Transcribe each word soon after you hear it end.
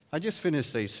I just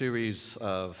finished a series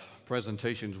of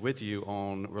presentations with you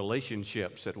on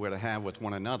relationships that we're to have with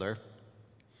one another.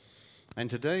 And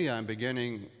today I'm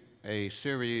beginning a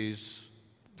series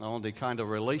on the kind of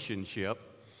relationship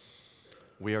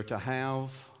we are to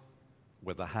have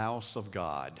with the house of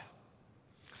God.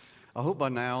 I hope by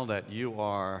now that you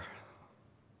are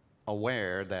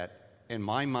aware that in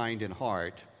my mind and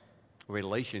heart,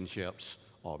 relationships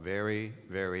are very,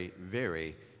 very,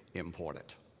 very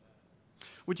important.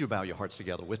 Would you bow your hearts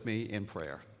together with me in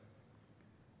prayer?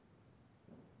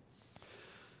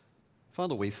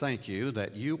 Father, we thank you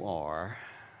that you are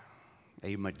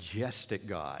a majestic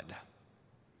God.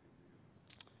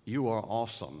 You are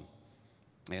awesome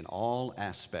in all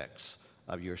aspects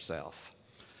of yourself.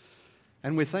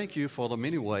 And we thank you for the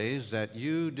many ways that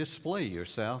you display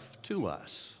yourself to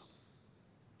us.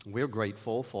 We're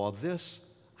grateful for this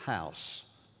house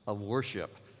of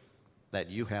worship that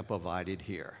you have provided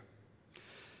here.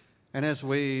 And as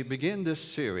we begin this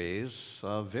series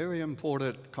of very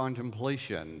important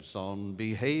contemplations on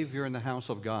behavior in the house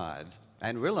of God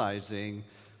and realizing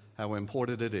how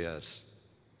important it is,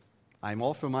 I'm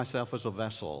offering myself as a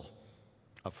vessel,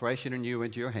 afresh and anew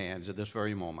into your hands at this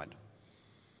very moment.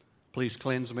 Please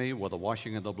cleanse me with the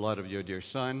washing of the blood of your dear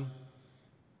Son.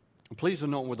 Please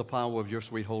anoint with the power of your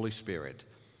sweet Holy Spirit,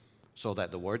 so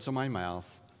that the words of my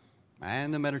mouth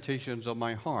and the meditations of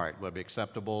my heart will be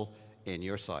acceptable in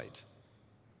your sight,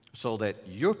 so that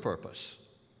your purpose,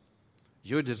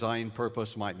 your designed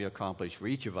purpose might be accomplished for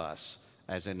each of us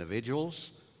as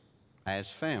individuals, as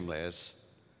families,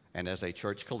 and as a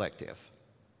church collective.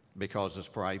 Because as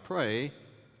I pray,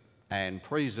 and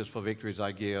praises for victories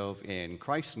I give in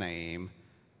Christ's name,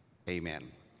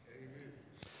 amen.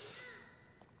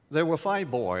 There were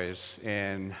 5 boys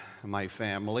in my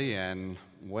family, and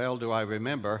well do I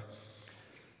remember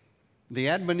the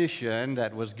admonition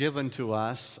that was given to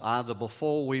us either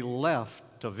before we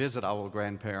left to visit our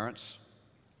grandparents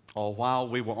or while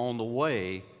we were on the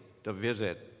way to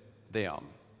visit them.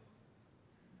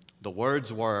 The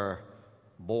words were,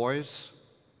 "Boys,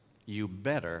 you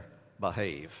better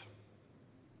behave."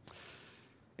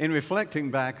 In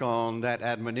reflecting back on that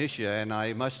admonition,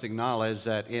 I must acknowledge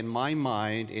that in my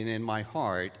mind and in my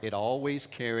heart, it always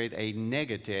carried a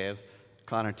negative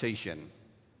connotation.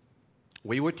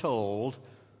 We were told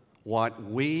what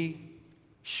we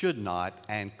should not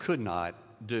and could not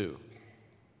do.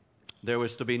 There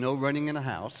was to be no running in the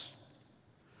house.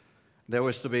 There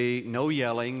was to be no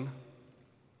yelling.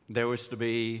 There was to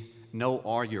be no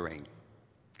arguing.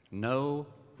 No,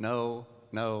 no,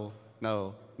 no,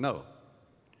 no, no.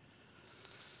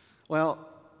 Well,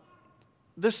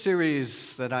 this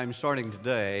series that I'm starting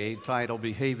today, titled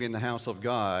Behavior in the House of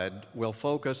God, will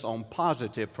focus on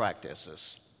positive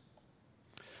practices.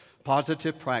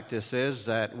 Positive practices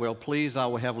that will please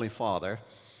our Heavenly Father,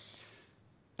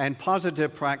 and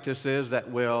positive practices that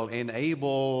will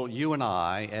enable you and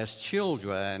I, as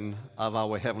children of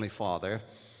our Heavenly Father,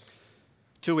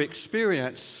 to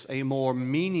experience a more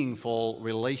meaningful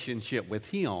relationship with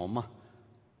Him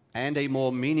and a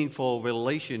more meaningful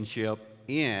relationship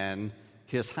in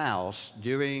His house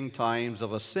during times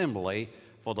of assembly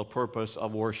for the purpose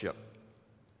of worship.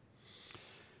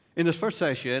 In this first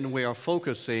session, we are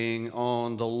focusing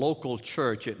on the local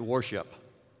church at worship.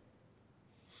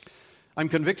 I'm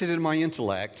convicted in my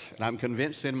intellect, and I'm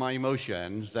convinced in my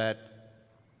emotions that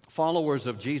followers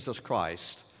of Jesus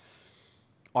Christ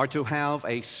are to have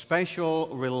a special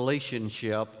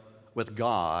relationship with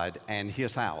God and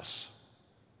His house.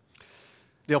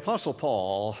 The Apostle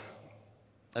Paul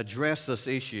addressed this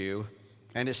issue,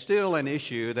 and it's still an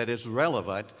issue that is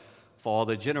relevant for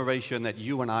the generation that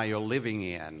you and I are living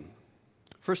in.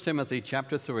 1 Timothy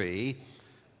chapter 3,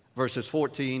 verses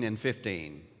 14 and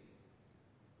 15.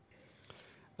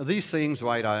 "These things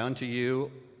write I unto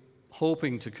you,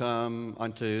 hoping to come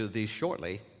unto thee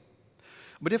shortly.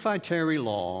 But if I tarry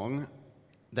long,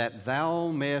 that thou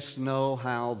mayest know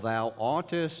how thou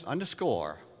oughtest,"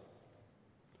 underscore,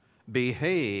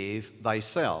 "behave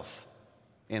thyself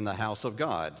in the house of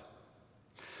God."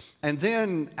 And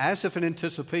then, as if in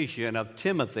anticipation of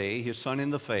Timothy, his son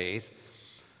in the faith,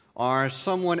 or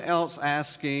someone else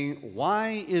asking,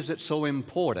 why is it so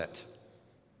important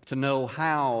to know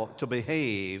how to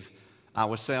behave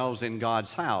ourselves in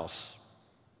God's house?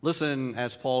 Listen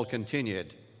as Paul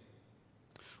continued,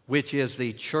 "which is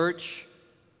the church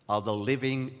of the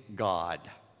living God."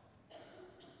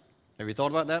 Have you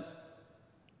thought about that?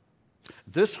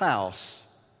 This house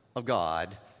of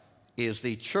God is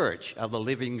the church of the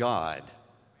living God.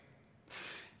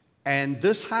 And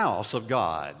this house of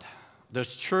God,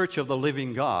 this church of the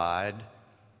living God,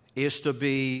 is to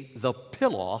be the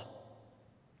pillar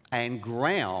and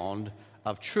ground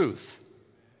of truth.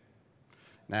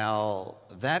 Now,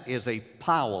 that is a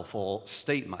powerful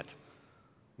statement,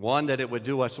 one that it would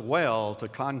do us well to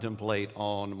contemplate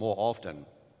on more often.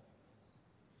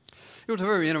 It was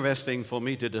very interesting for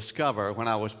me to discover when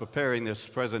I was preparing this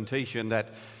presentation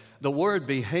that the word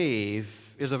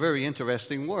behave is a very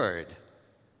interesting word.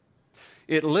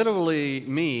 It literally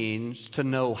means to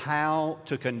know how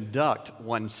to conduct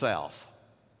oneself.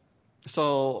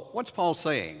 So, what's Paul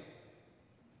saying?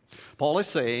 Paul is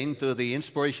saying, through the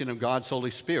inspiration of God's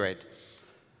Holy Spirit,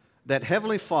 that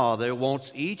Heavenly Father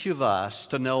wants each of us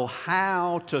to know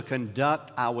how to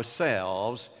conduct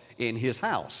ourselves in His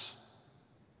house,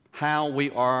 how we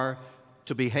are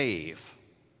to behave.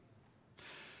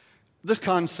 This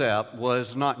concept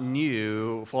was not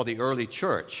new for the early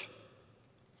church.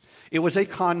 It was a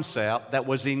concept that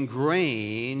was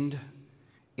ingrained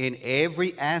in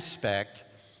every aspect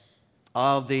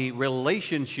of the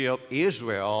relationship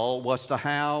Israel was to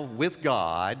have with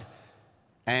God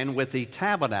and with the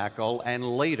tabernacle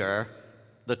and later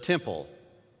the temple.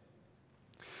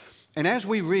 And as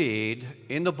we read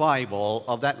in the Bible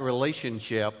of that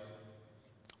relationship,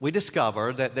 we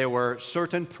discover that there were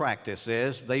certain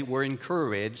practices they were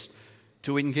encouraged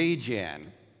to engage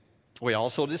in. We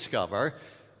also discover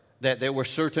that there were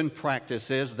certain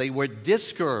practices they were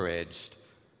discouraged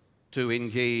to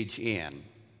engage in.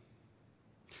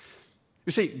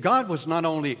 You see, God was not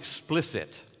only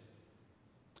explicit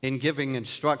in giving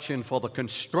instruction for the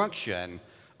construction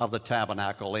of the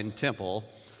tabernacle and temple,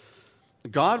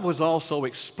 God was also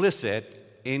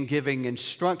explicit in giving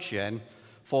instruction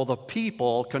for the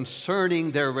people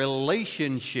concerning their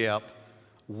relationship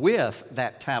with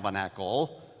that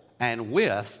tabernacle and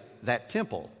with that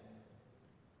temple.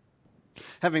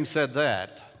 Having said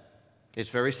that, it's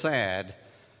very sad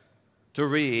to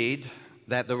read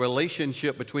that the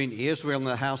relationship between Israel and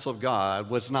the house of God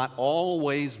was not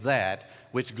always that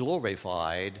which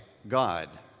glorified God.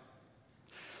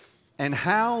 And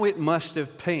how it must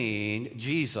have pained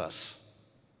Jesus,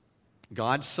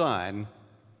 God's Son,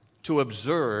 to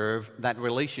observe that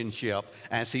relationship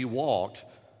as He walked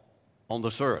on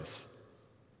this earth.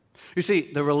 You see,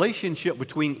 the relationship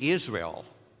between Israel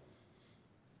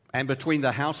and between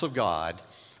the house of God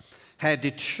had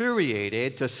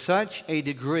deteriorated to such a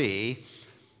degree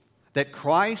that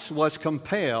Christ was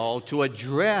compelled to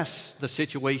address the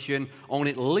situation on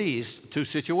at least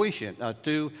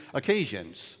two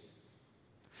occasions.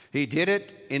 He did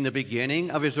it in the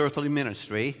beginning of His earthly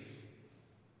ministry,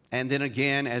 and then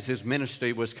again as His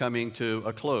ministry was coming to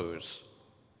a close.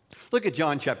 Look at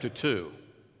John chapter 2,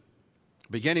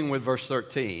 beginning with verse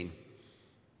 13.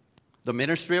 The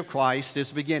ministry of Christ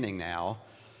is beginning now,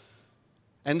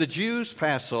 and the Jews'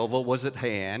 Passover was at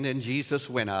hand, and Jesus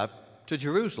went up to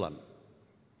Jerusalem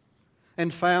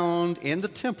and found in the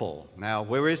temple. Now,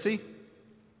 where is He?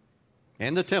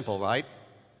 In the temple, right?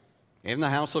 In the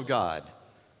house of God.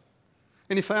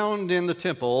 And He found in the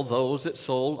temple those that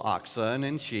sold oxen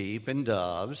and sheep and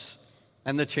doves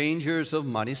and the changers of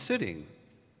money sitting.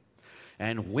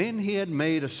 And when He had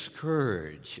made a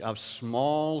scourge of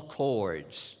small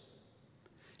cords,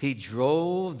 He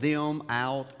drove them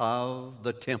out of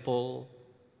the temple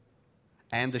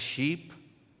and the sheep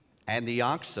and the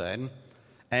oxen,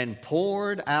 and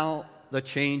poured out the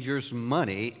changers'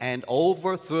 money and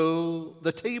overthrew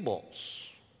the tables,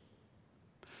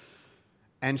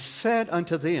 and said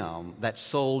unto them that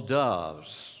sold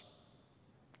doves,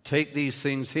 Take these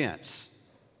things hence,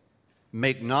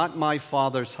 make not my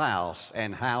Father's house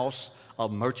an house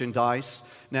of merchandise.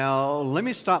 Now, let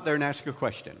me stop there and ask you a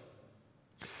question.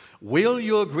 Will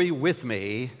you agree with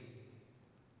me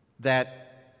that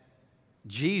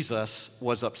Jesus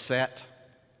was upset?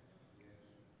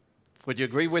 Would you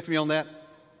agree with me on that?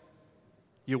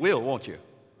 You will, won't you?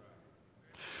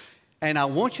 And I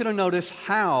want you to notice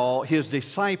how His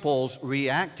disciples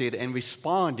reacted and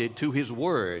responded to His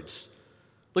words.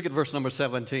 Look at verse number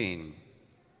 17.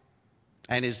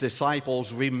 And His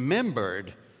disciples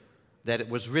remembered that it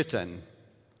was written,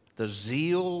 The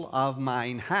zeal of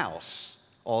mine house,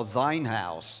 or thine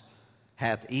house,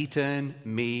 hath eaten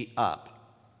me up.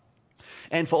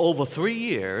 And for over 3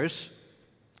 years,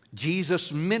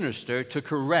 Jesus ministered to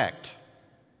correct,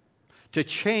 to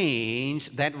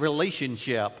change that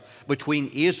relationship between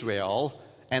Israel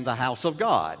and the house of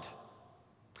God.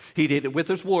 He did it with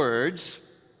His words,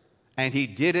 and He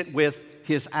did it with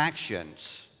His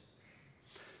actions.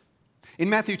 In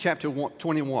Matthew chapter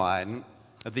 21,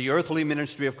 the earthly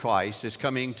ministry of Christ is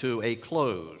coming to a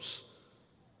close.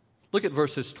 Look at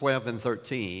verses 12 and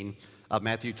 13 of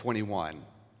Matthew 21.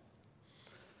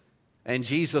 And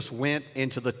Jesus went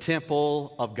into the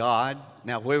temple of God.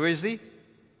 Now, where is he?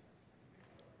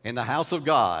 In the house of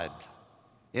God,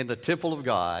 in the temple of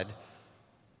God,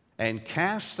 and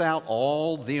cast out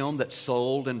all them that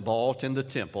sold and bought in the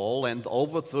temple, and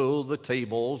overthrew the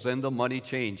tables and the money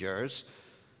changers,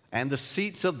 and the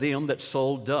seats of them that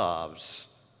sold doves,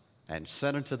 and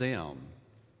said unto them,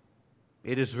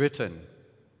 It is written,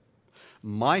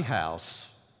 My house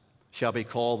shall be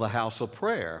called the house of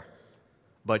prayer,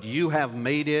 but you have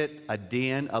made it a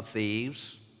den of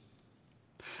thieves.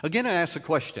 Again, I ask a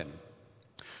question.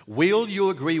 Will you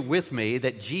agree with me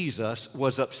that Jesus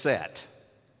was upset?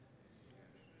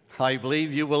 I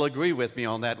believe you will agree with me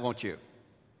on that, won't you?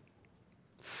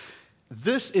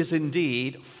 This is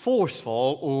indeed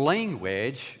forceful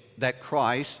language that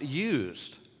Christ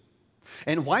used.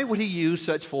 And why would he use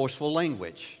such forceful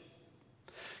language?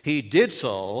 He did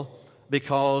so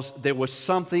because there was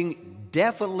something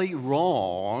definitely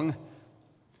wrong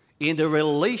in the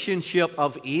relationship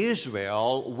of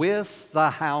Israel with the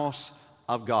house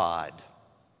of God.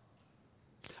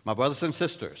 My brothers and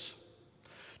sisters,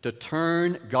 to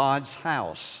turn God's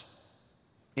house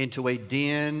into a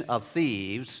den of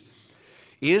thieves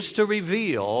is to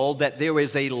reveal that there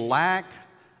is a lack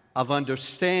of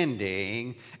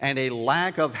understanding and a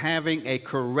lack of having a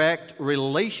correct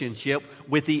relationship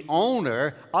with the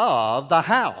owner of the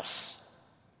house.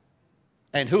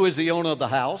 And who is the owner of the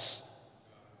house?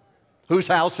 Whose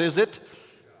house is it?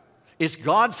 It's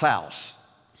God's house.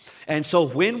 And so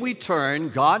when we turn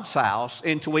God's house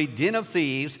into a den of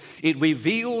thieves, it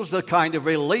reveals the kind of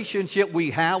relationship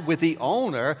we have with the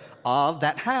owner of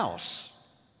that house.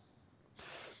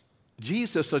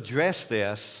 Jesus addressed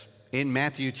this in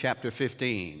Matthew chapter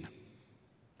 15.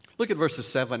 Look at verses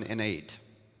 7 and 8.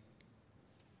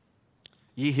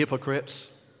 Ye hypocrites.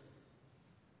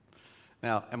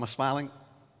 Now, am I smiling?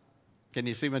 Can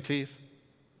you see my teeth?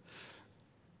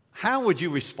 How would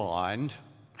you respond?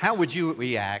 How would you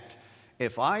react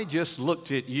if I just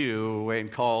looked at you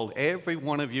and called every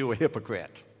one of you a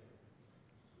hypocrite?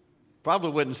 Probably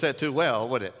wouldn't sit too well,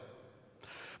 would it?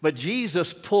 But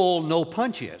Jesus pulled no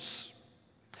punches.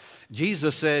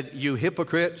 Jesus said, You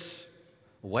hypocrites,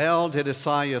 well did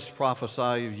Esaias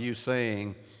prophesy of you,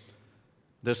 saying,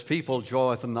 This people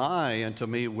draweth nigh unto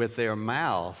me with their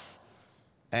mouth,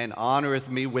 and honoreth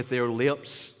me with their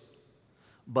lips,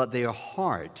 but their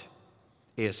heart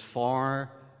is far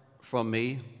from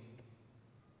me.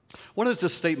 What does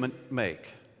this statement make?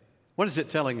 What is it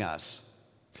telling us?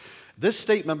 This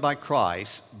statement by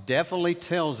Christ definitely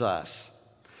tells us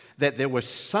that there was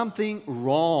something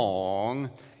wrong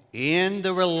in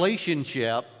the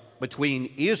relationship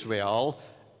between Israel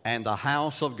and the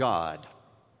house of God.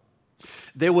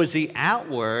 There was the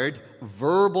outward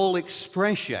verbal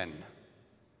expression,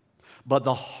 but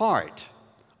the heart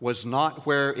was not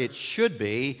where it should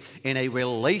be in a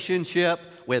relationship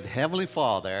with Heavenly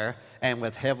Father and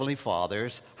with Heavenly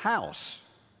Father's house.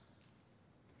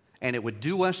 And it would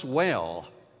do us well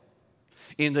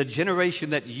in the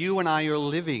generation that you and I are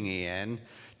living in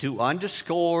to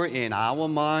underscore in our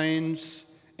minds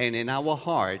and in our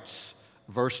hearts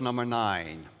verse number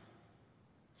 9.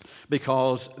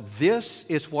 Because this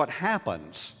is what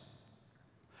happens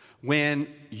when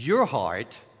your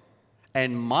heart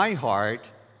and my heart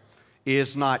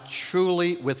is not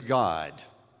truly with God.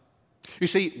 You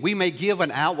see, we may give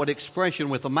an outward expression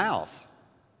with the mouth.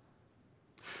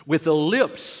 With the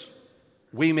lips,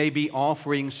 we may be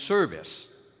offering service.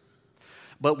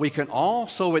 But we can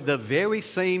also at the very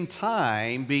same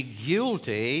time be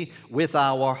guilty with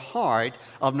our heart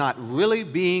of not really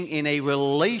being in a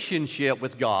relationship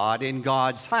with God in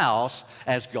God's house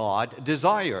as God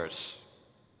desires.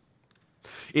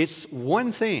 It's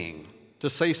one thing to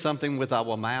say something with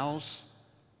our mouths,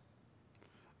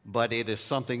 but it is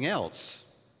something else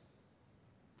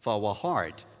for our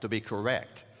heart to be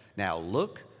correct. Now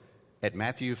look at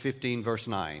Matthew 15, verse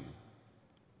 9.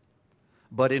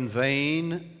 But in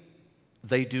vain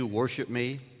they do worship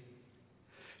me,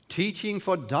 teaching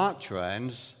for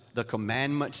doctrines the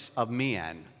commandments of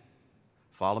men.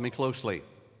 Follow me closely.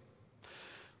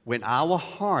 When our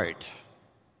heart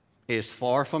is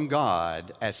far from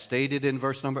God, as stated in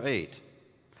verse number 8,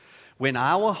 when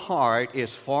our heart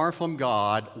is far from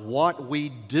God, what we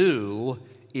do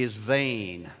is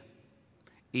vain,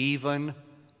 even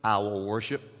our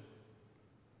worship.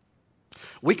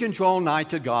 We can draw nigh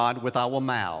to God with our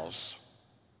mouths.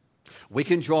 We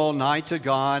can draw nigh to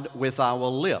God with our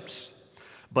lips.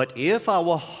 But if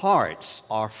our hearts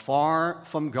are far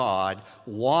from God,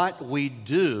 what we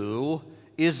do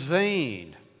is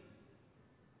vain.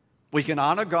 We can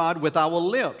honor God with our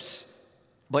lips.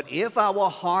 But if our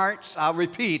hearts, I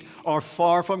repeat, are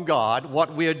far from God,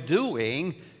 what we're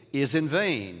doing is in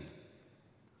vain.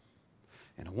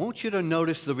 And I want you to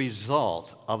notice the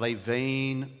result of a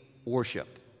vain worship.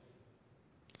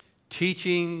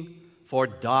 Teaching for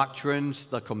doctrines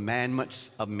the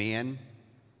commandments of men.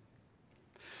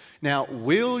 Now,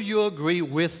 will you agree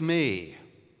with me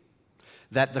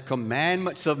that the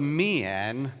commandments of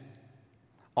men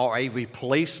are a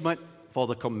replacement for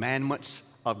the commandments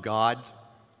of God?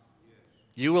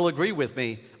 You will agree with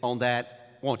me on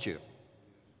that, won't you?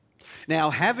 Now,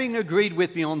 having agreed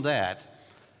with me on that,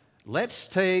 let's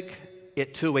take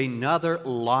it to another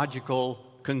logical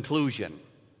conclusion.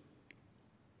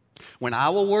 When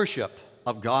our worship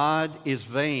of God is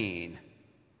vain,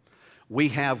 we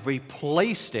have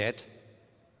replaced it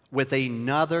with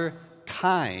another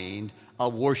kind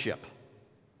of worship.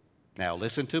 Now,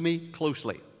 listen to me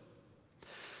closely.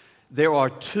 There are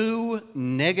two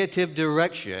negative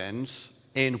directions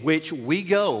in which we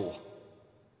go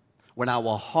when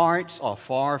our hearts are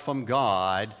far from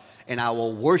God and our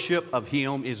worship of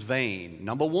Him is vain.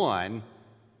 Number one,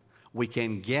 we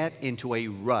can get into a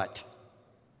rut.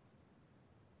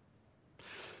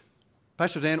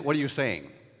 Pastor Dan, what are you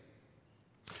saying?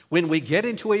 When we get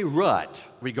into a rut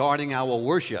regarding our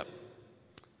worship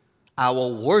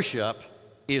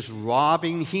is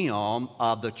robbing Him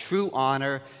of the true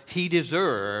honor He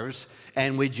deserves,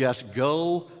 and we just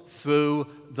go through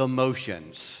the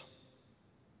motions.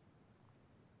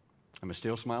 Am I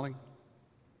still smiling?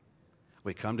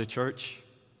 We come to church,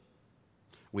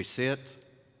 we sit,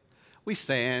 we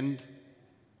stand,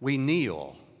 we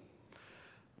kneel.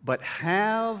 But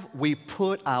have we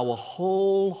put our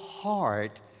whole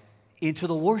heart into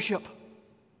the worship?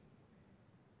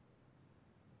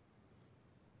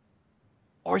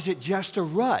 Or is it just a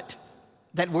rut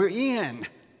that we're in?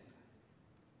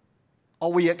 Are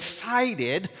we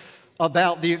excited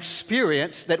about the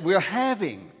experience that we're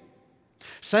having?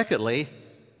 Secondly,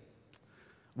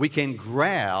 we can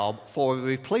grab for a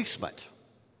replacement.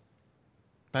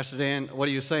 Pastor Dan, what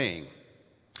are you saying?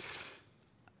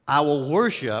 Our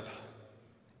worship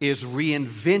is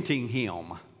reinventing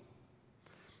Him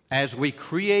as we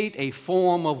create a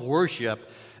form of worship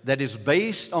that is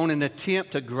based on an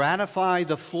attempt to gratify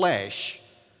the flesh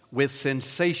with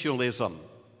sensationalism.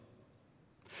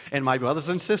 And my brothers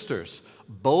and sisters,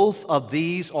 both of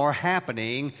these are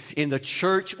happening in the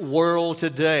church world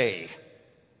today.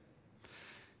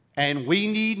 And we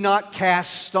need not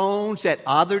cast stones at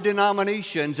other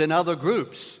denominations and other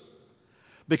groups,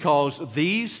 because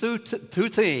these two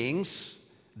things,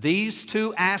 these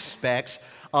two aspects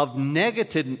of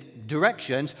negative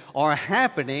directions are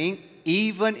happening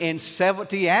even in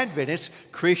Seventh-day Adventist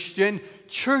Christian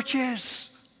churches.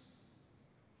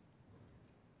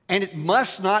 And it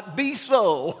must not be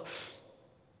so.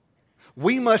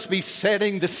 We must be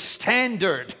setting the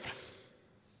standard.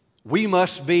 We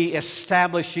must be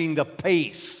establishing the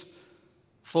pace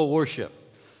for worship.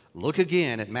 Look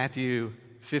again at Matthew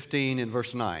 15 and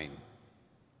verse 9.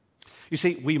 You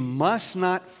see, we must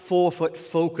not forfeit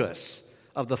focus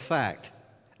of the fact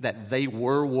that they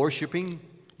were worshiping.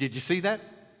 Did you see that?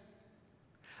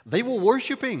 They were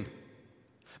worshiping.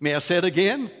 May I say it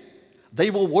again? They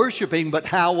were worshiping, but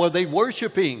how were they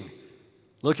worshiping?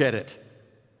 Look at it.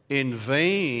 In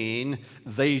vain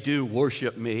they do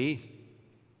worship me.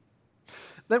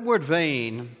 That word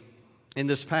vain in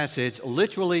this passage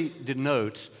literally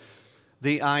denotes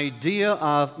the idea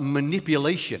of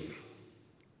manipulation.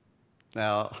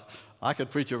 Now, I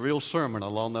could preach a real sermon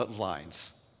along those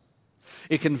lines.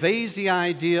 It conveys the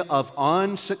idea of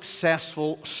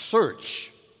unsuccessful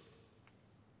search.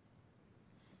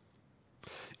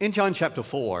 In John chapter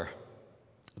 4,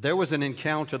 there was an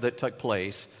encounter that took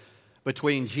place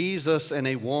between Jesus and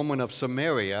a woman of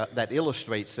Samaria that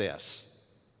illustrates this.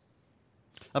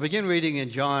 I begin reading in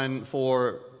John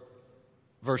 4,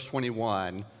 verse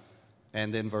 21,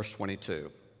 and then verse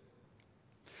 22.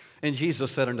 And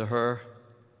Jesus said unto her,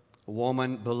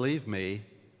 Woman, believe me,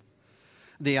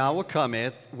 the hour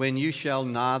cometh when you shall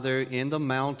neither in the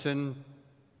mountain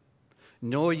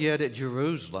nor yet at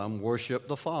Jerusalem worship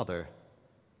the Father.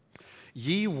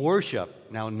 Ye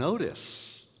worship. Now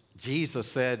notice, Jesus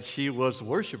said she was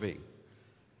worshiping.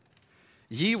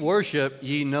 Ye worship,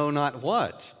 ye know not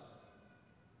what.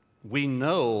 We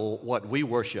know what we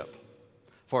worship,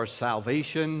 for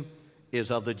salvation is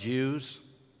of the Jews.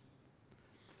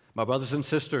 My brothers and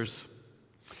sisters,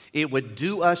 it would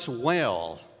do us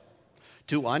well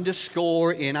to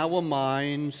underscore in our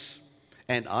minds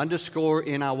and underscore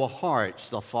in our hearts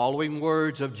the following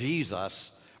words of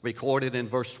Jesus recorded in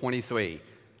verse 23.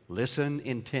 Listen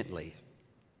intently.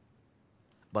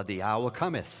 But the hour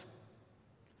cometh,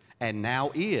 and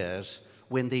now is,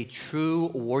 when the true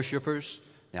worshipers.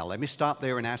 Now let me stop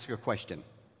there and ask you a question.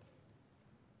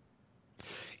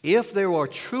 If there are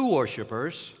true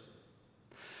worshipers,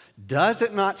 does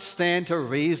it not stand to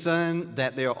reason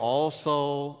that there are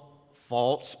also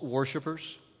false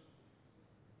worshipers?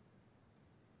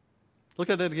 Look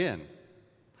at it again.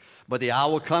 But the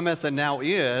hour cometh, and now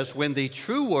is, when the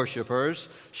true worshipers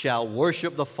shall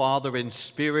worship the Father in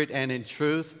spirit and in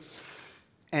truth.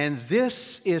 And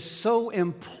this is so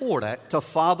important to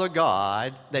Father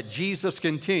God that Jesus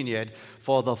continued,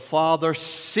 for the Father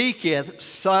seeketh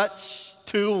such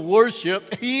to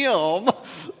worship Him.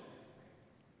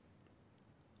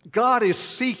 God is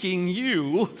seeking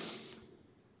you,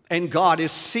 and God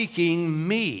is seeking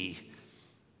me.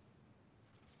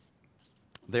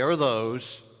 There are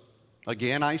those,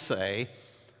 again I say,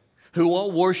 who are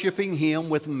worshiping Him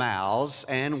with mouths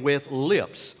and with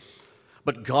lips.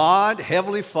 But God,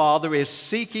 Heavenly Father, is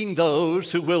seeking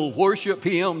those who will worship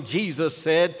Him, Jesus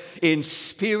said, in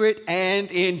spirit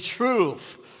and in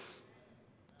truth.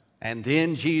 And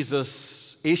then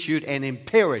Jesus issued an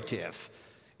imperative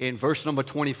in verse number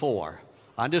 24.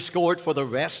 Underscore it for the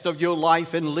rest of your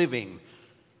life and living.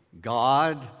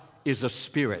 God is a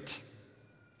spirit,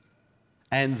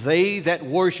 and they that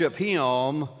worship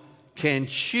Him can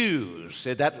choose.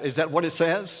 Is that what it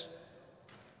says?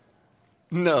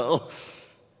 No.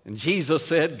 And Jesus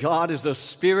said, God is a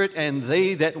spirit, and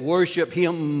they that worship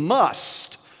Him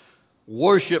must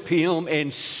worship Him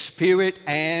in spirit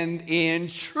and in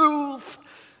truth.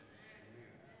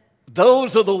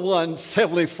 Those are the ones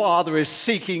Heavenly Father is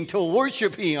seeking to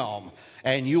worship Him,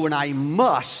 and you and I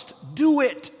must do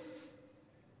it.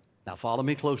 Now follow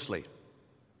me closely.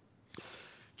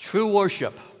 True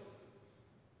worship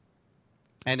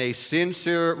and a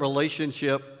sincere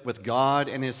relationship with God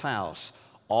and His house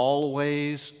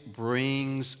always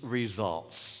brings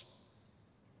results.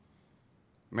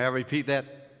 May I repeat that?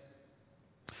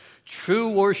 True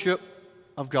worship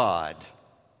of God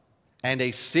and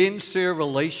a sincere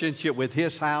relationship with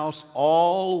His house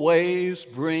always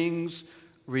brings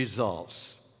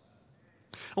results.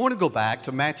 I want to go back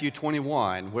to Matthew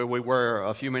 21, where we were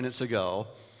a few minutes ago,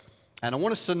 and I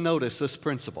want us to notice this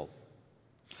principle.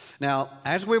 Now,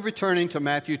 as we're returning to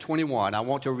Matthew 21, I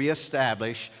want to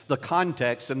reestablish the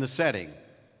context and the setting.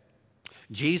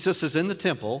 Jesus is in the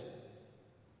temple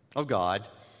of God.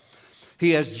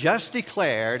 He has just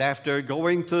declared, after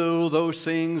going through those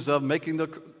things of making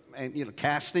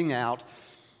casting out,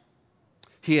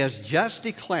 He has just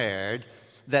declared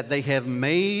that they have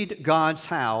made God's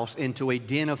house into a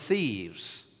den of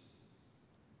thieves.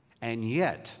 And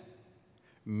yet,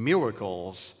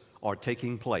 miracles are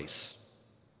taking place.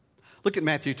 Look at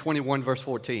Matthew 21, verse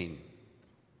 14.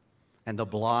 And the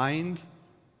blind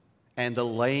and the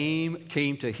lame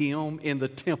came to Him in the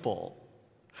temple.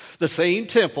 The same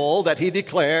temple that He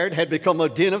declared had become a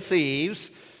den of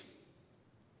thieves.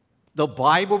 The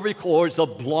Bible records the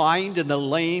blind and the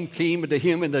lame came to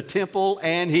Him in the temple,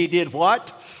 and He did what?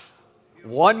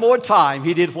 One more time.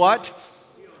 He did what?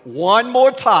 One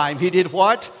more time. He did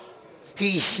what? He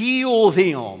healed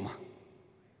them.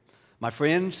 My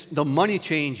friends, the money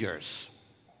changers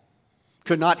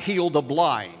could not heal the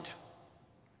blind.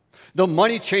 The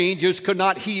money changers could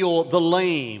not heal the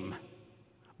lame,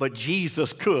 but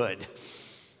Jesus could.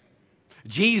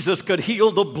 Jesus could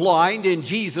heal the blind, and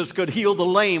Jesus could heal the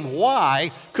lame.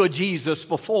 Why could Jesus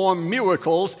perform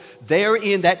miracles there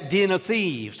in that den of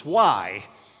thieves? Why?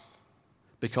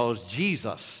 Because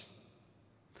Jesus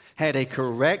had a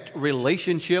correct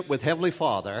relationship with Heavenly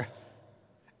Father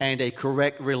and a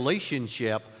correct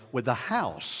relationship with the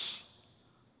house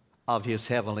of His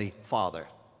Heavenly Father.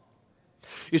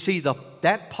 You see,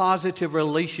 that positive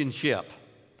relationship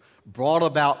brought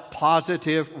about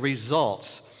positive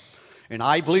results. And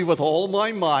I believe with all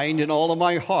my mind and all of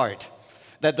my heart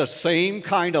that the same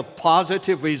kind of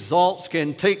positive results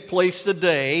can take place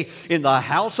today in the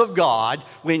house of God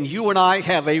when you and I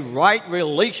have a right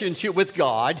relationship with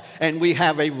God and we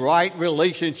have a right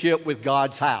relationship with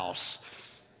God's house.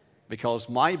 Because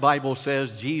my Bible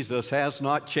says Jesus has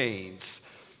not changed.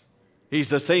 He's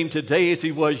the same today as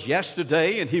He was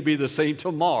yesterday, and He'll be the same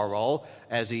tomorrow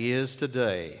as He is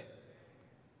today.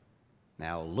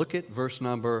 Now look at verse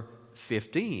number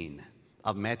 15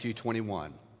 of Matthew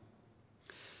 21.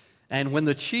 And when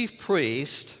the chief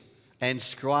priest and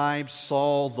scribes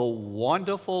saw the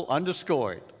wonderful,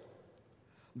 underscore it,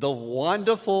 the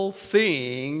wonderful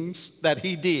things that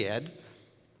He did,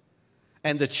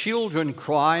 and the children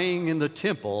crying in the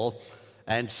temple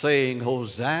and saying,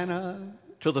 Hosanna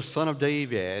to the Son of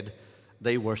David,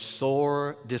 they were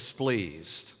sore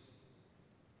displeased.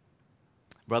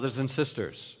 Brothers and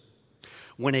sisters,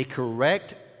 when a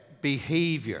correct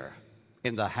behavior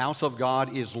in the house of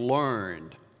God is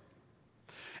learned,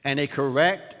 and a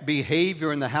correct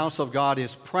behavior in the house of God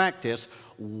is practiced,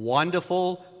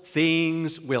 wonderful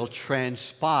things will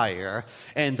transpire,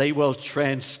 and they will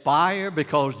transpire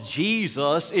because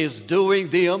Jesus is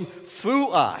doing them through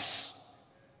us.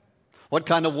 What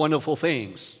kind of wonderful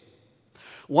things?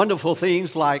 Wonderful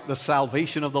things like the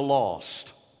salvation of the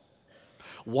lost.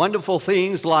 Wonderful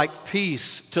things like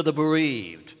peace to the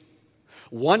bereaved.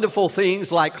 Wonderful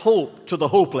things like hope to the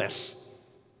hopeless.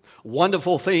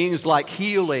 Wonderful things like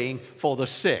healing for the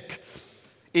sick.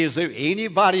 Is there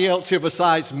anybody else here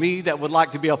besides me that would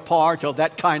like to be a part of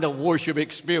that kind of worship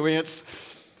experience?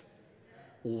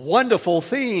 Wonderful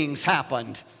things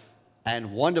happened,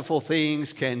 and wonderful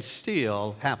things can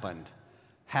still happen.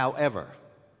 However,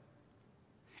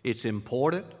 it's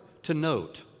important to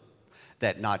note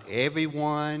that not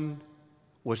everyone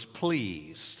was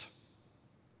pleased.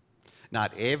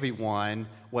 Not everyone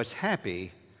was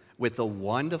happy with the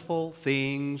wonderful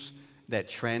things that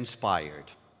transpired.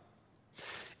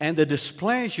 And the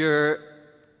displeasure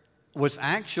was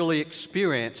actually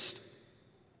experienced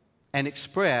and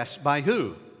expressed by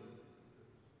who?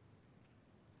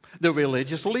 The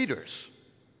religious leaders.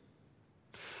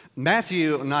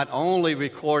 Matthew not only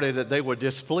recorded that they were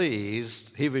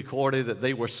displeased, he recorded that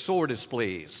they were sore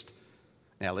displeased.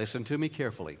 Now listen to me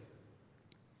carefully.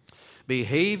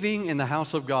 Behaving in the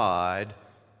house of God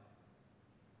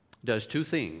does two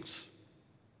things.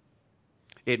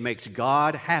 It makes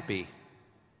God happy,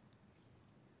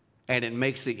 and it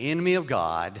makes the enemy of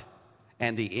God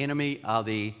and the enemy of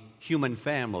the human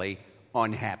family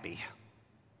unhappy.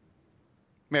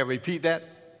 May I repeat that?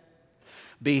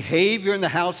 Behavior in the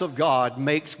house of God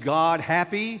makes God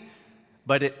happy,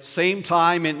 but at the same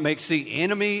time it makes the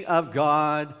enemy of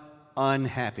God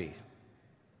unhappy.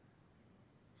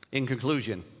 In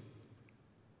conclusion,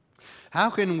 how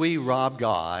can we rob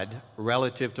God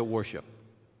relative to worship?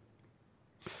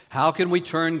 How can we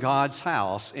turn God's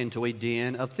house into a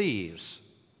den of thieves?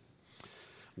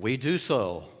 We do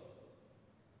so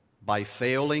by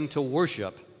failing to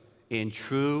worship in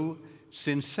true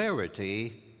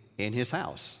sincerity in His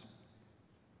house.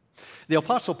 The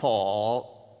Apostle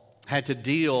Paul had to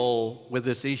deal with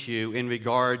this issue in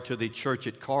regard to the church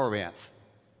at Corinth.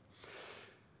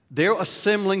 Their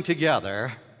assembling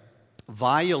together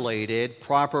violated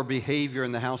proper behavior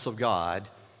in the house of God.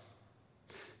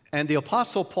 And the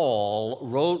Apostle Paul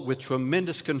wrote with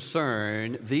tremendous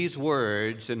concern these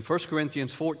words in 1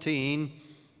 Corinthians 14,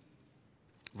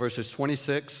 verses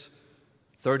 26,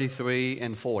 33,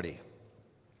 and 40.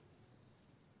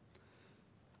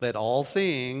 Let all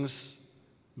things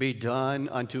be done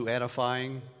unto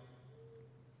edifying.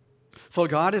 For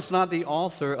God is not the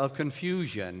author of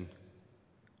confusion,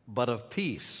 but of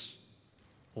peace.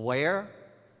 Where?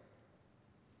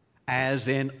 As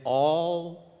in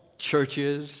all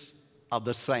churches of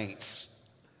the saints.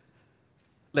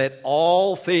 Let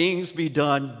all things be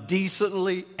done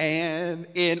decently and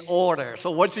in order. So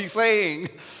what's he saying?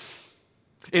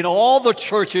 In all the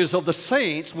churches of the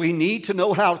saints, we need to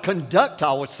know how to conduct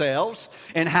ourselves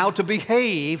and how to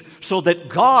behave so that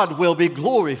God will be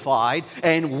glorified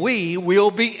and we will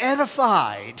be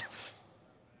edified.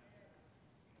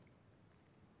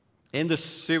 In this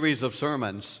series of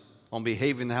sermons on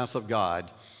behaving in the house of God,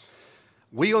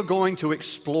 we are going to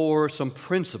explore some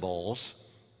principles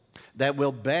that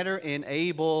will better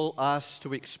enable us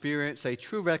to experience a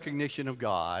true recognition of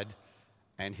God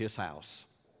and His house.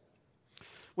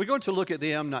 We're going to look at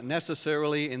them not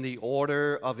necessarily in the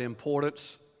order of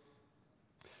importance,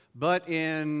 but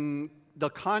in the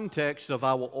context of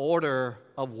our order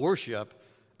of worship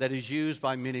that is used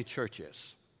by many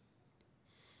churches.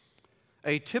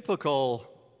 A typical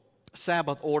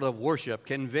Sabbath order of worship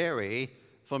can vary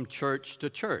from church to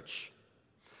church.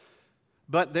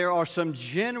 But there are some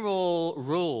general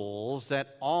rules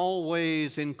that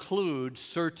always include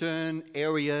certain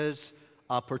areas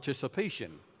of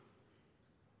participation.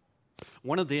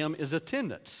 One of them is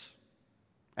attendance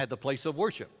at the place of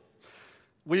worship.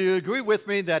 Will you agree with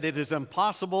me that it is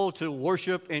impossible to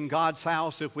worship in God's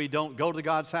house if we don't go to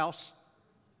God's house?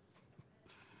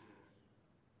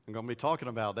 I'm going to be talking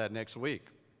about that next week.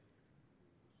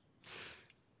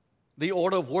 The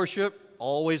order of worship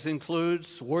always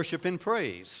includes worship and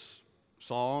praise,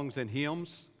 songs and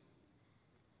hymns.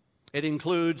 It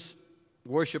includes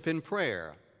worship and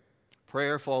prayer,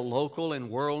 prayer for local and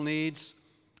world needs,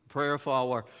 prayer for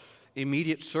our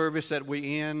immediate service that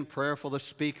we're in, prayer for the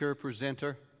speaker,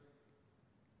 presenter.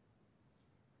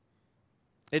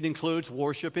 It includes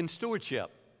worship and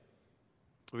stewardship,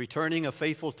 returning a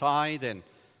faithful tithe and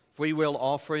free will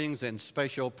offerings, and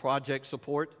special project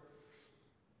support.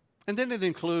 And then it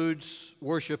includes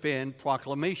worship and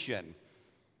proclamation,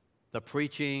 the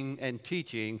preaching and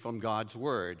teaching from God's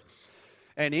Word.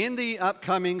 And in the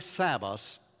upcoming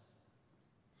Sabbaths,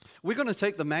 we're going to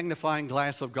take the magnifying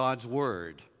glass of God's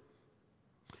Word,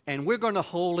 and we're going to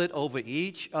hold it over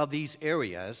each of these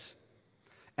areas,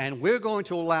 and we're going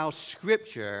to allow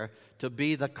Scripture to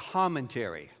be the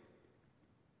commentary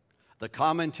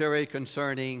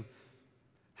concerning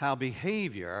how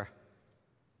behavior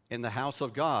in the house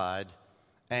of God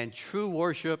and true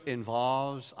worship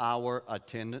involves our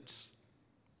attendance.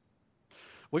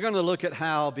 We're going to look at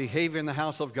how behavior in the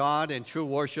house of God and true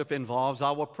worship involves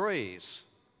our praise.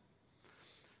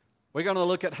 We're going to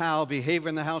look at how behavior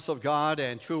in the house of God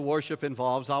and true worship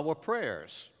involves our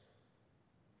prayers.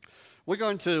 We're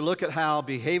going to look at how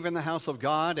behavior in the house of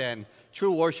God and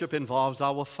true worship involves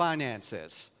our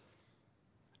finances.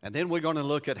 And then we're going to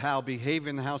look at how behavior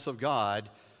in the house of God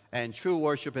and true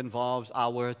worship involves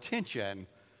our attention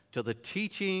to the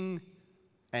teaching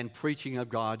and preaching of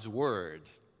God's Word.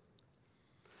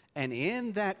 And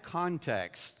in that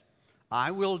context,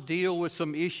 I will deal with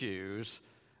some issues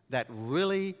that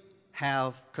really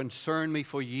have concerned me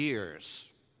for years.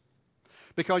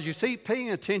 Because you see,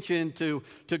 paying attention to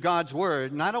God's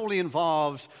Word not only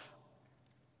involves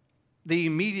the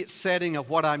immediate setting of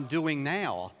what I'm doing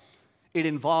now, it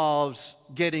involves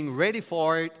getting ready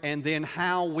for it and then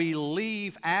how we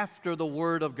leave after the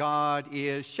Word of God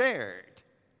is shared.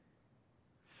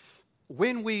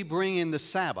 When we bring in the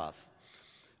Sabbath,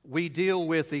 we deal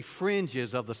with the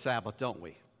fringes of the Sabbath, don't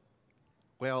we?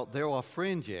 Well, there are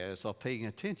fringes of paying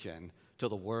attention to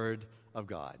the Word of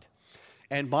God.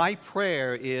 And my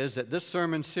prayer is that this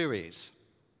sermon series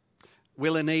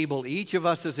will enable each of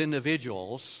us as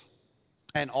individuals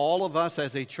and all of us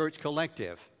as a church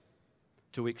collective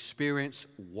to experience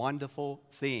wonderful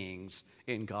things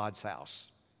in God's house.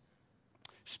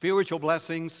 Spiritual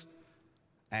blessings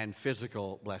and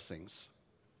physical blessings.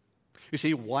 You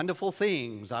see, wonderful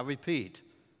things, I repeat,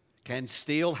 can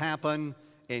still happen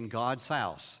in God's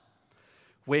house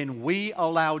when we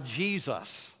allow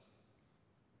Jesus,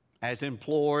 as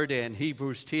implored in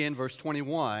Hebrews 10, verse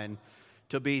 21,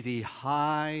 to be the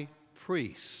high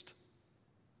priest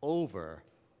over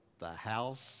the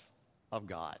house of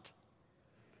God.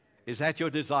 Is that your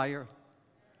desire?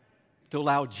 To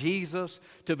allow Jesus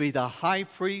to be the high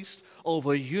priest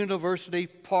over University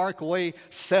Parkway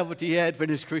Seventh-day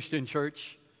Adventist Christian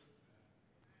Church?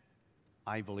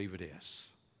 I believe it is.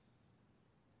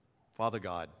 Father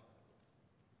God,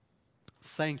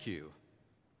 thank you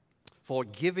for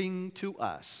giving to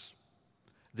us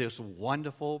this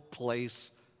wonderful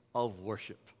place of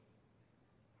worship.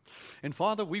 And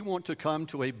Father, we want to come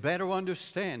to a better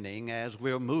understanding as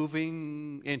we're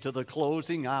moving into the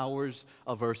closing hours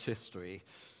of Earth's history,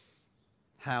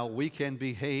 how we can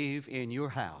behave in your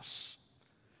house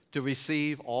to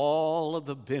receive all of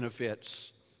the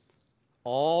benefits,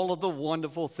 all of the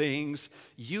wonderful things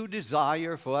you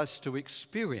desire for us to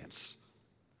experience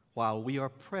while we are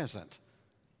present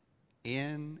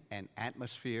in an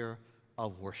atmosphere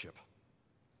of worship.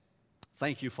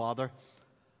 Thank you, Father,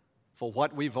 for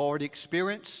what we've already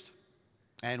experienced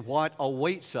and what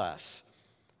awaits us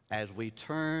as we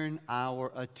turn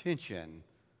our attention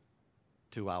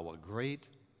to our great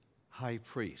high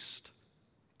priest.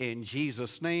 In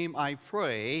Jesus' name I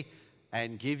pray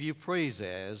and give you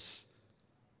praises.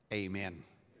 Amen.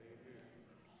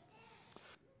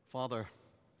 Father,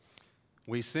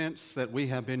 we sense that we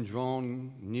have been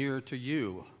drawn near to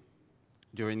you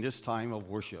during this time of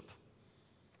worship.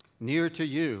 Near to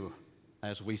you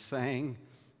as we sang,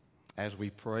 as we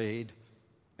prayed,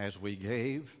 as we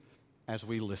gave, as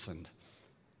we listened.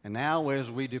 And now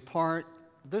as we depart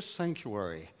this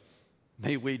sanctuary,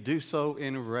 may we do so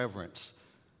in reverence,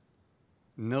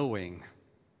 knowing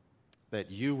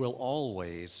that you will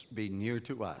always be near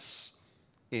to us.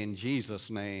 In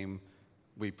Jesus' name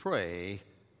we pray,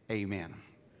 amen.